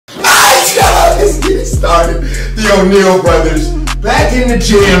started. The O'Neal brothers back in the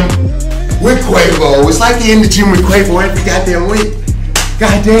gym with QUAVO. It's like they're in the gym with QUAVO every goddamn week.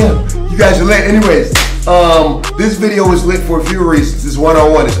 Goddamn, you guys are lit. Anyways, this video is lit for a few reasons. It's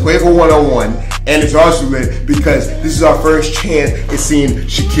 101. It's QUAVO 101. And it's also lit because this is our first chance at seeing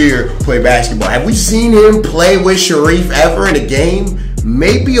SHAQIR play basketball. Have we seen him play with Shareef ever in a game?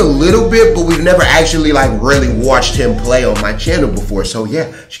 Maybe a little bit, but we've never actually like really watched him play on my channel before. So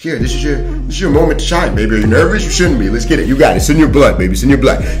yeah, SHAQIR, this is your moment to shine, baby. Are you nervous? You shouldn't be. Let's get it. You got it. It's in your blood, baby. It's in your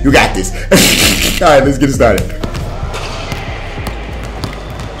blood. You got this. All right, let's get it started.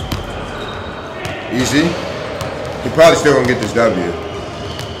 Easy. He probably still gonna get this W.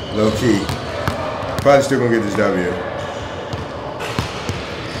 Low key. Probably still gonna get this W.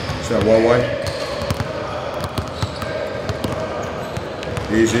 It's that 1-1.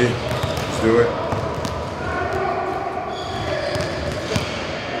 Easy. Let's do it.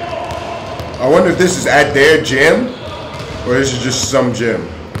 I wonder if this is at their gym or this is just some gym.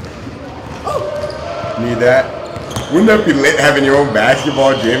 Need that. Wouldn't that be lit having your own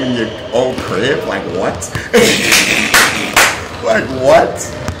basketball gym in your own crib? Like what? Like what?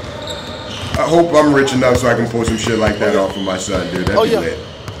 I hope I'm rich enough so I can pull some shit like that off of my son, dude. That'd be lit.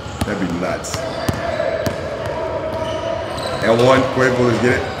 That'd be nuts. L1, QUAVO, let's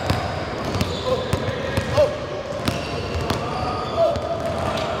get it.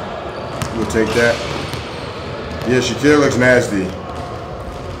 We'll take that. Yeah, SHAQIR looks nasty.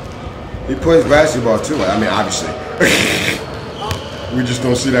 He plays basketball too. I mean, obviously. We just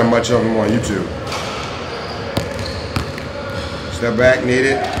don't see that much of him on YouTube. Step back, need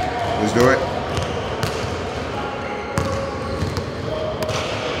it. Let's do it.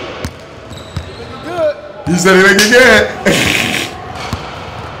 He said he looked good.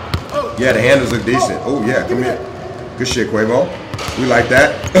 Yeah, the handles look decent. Oh yeah, come here. Good shit, QUAVO. We like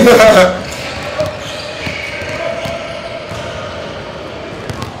that.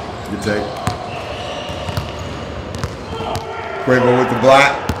 Good take. QUAVO with the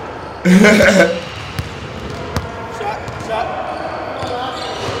block.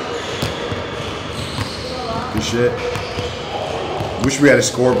 Good shit. Wish we had a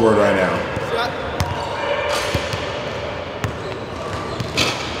scoreboard right now.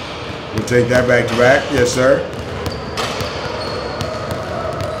 We'll take that back to back. Yes, sir.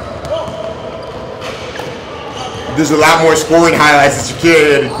 There's a lot more scoring highlights than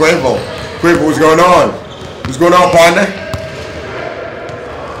SHAQIR and QUAVO. QUAVO, what's going on? What's going on, partner?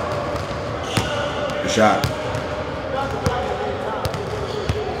 Good shot.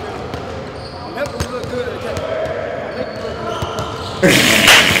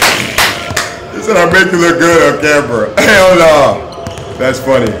 He said I make you look good on camera. Hell no. That's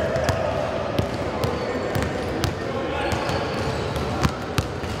funny.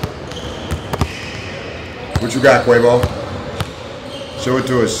 What you got, QUAVO? Show it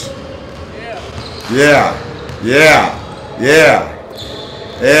to us. Yeah. Yeah. Yeah.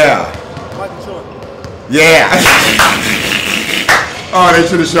 Yeah. Yeah. Oh, they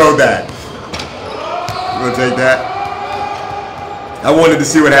should have showed that. You gonna take that? I wanted to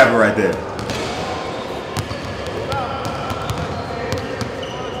see what happened right there.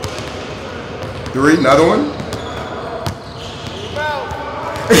 Three, another one.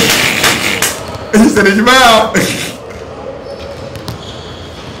 He said it's your mouth.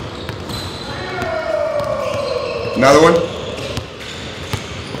 Another one.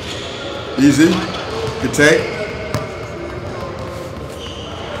 Easy. Good take.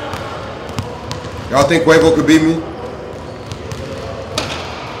 Y'all think QUAVO could beat me?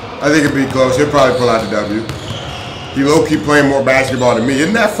 I think it'd be close. He'll probably pull out the W. He low-key playing more basketball than me.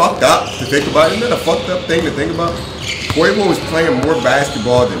 Isn't that fucked up to think about? Isn't that a fucked up thing to think about? QUAVO is playing more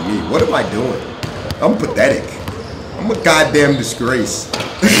basketball than me. What am I doing? I'm pathetic. I'm a goddamn disgrace.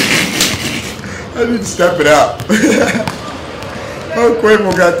 I need to step it up. Oh,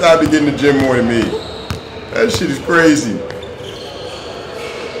 QUAVO got time to get in the gym more than me. That shit is crazy.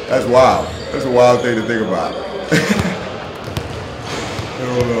 That's wild. That's a wild thing to think about. I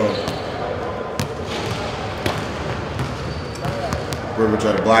don't know. QUAVO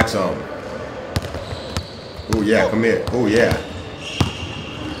try to block some. Oh yeah, come here. Oh yeah.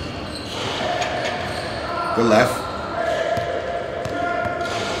 Good left.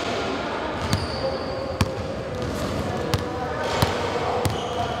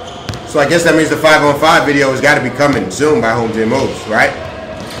 So I guess that means the 5-on-5 video has got to be coming soon by Home Gym Moves, right?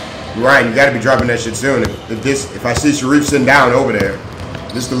 Ryan, you got to be dropping that shit soon. If I see Shareef sitting down over there,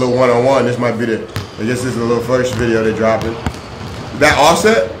 this is the little one-on-one. This might be I guess this is the little first video they're dropping. Is that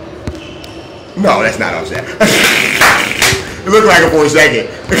offset? No, that's not offset. It looked like it for a second.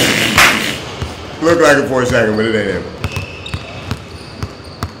 Looked like it for a second, but it ain't him.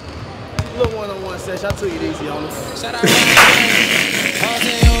 Little one-on-one session. I took it easy on him. He said I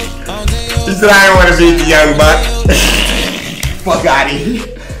didn't want to beat the young buck. Fuck out of here.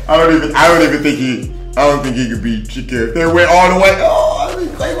 I don't think he could beat SHAQIR. If they went all the way, I mean,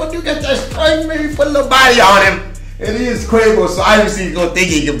 Quavo do get that strength, maybe put a little body on him. And he is Quavo, so obviously he's gonna think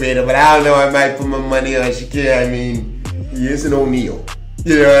he can beat him, but I don't know, I might put my money on SHAQIR. I mean, he is an O'Neal.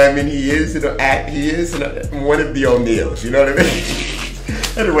 You know what I mean? He is one of the O'Neals, you know what I mean?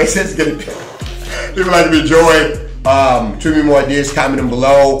 Anyways, that's good. If you like to enjoy, tweet me more ideas, comment them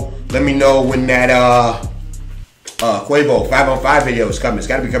below. Let me know when that QUAVO 5-on-5 video is coming. It's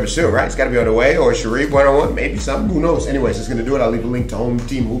got to be coming soon, right? It's got to be on the way, or Shareef 1-on-1, maybe something. Who knows? Anyways, it's gonna do it. I'll leave a link to Home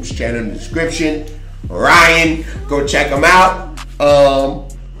Team Hoops channel in the description. Ryan, go check him out.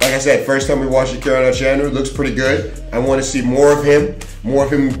 Like I said, first time we watched SHAQIR on our channel, it looks pretty good. I want to see more of him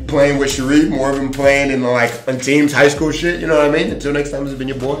playing with Shareef, more of him playing in like on teams, high school shit. You know what I mean? Until next time, this has been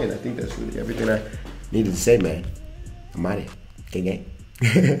your boy, and I think that's really everything I needed to say, man. I'm out of here. Gang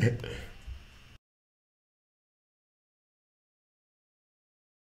gang.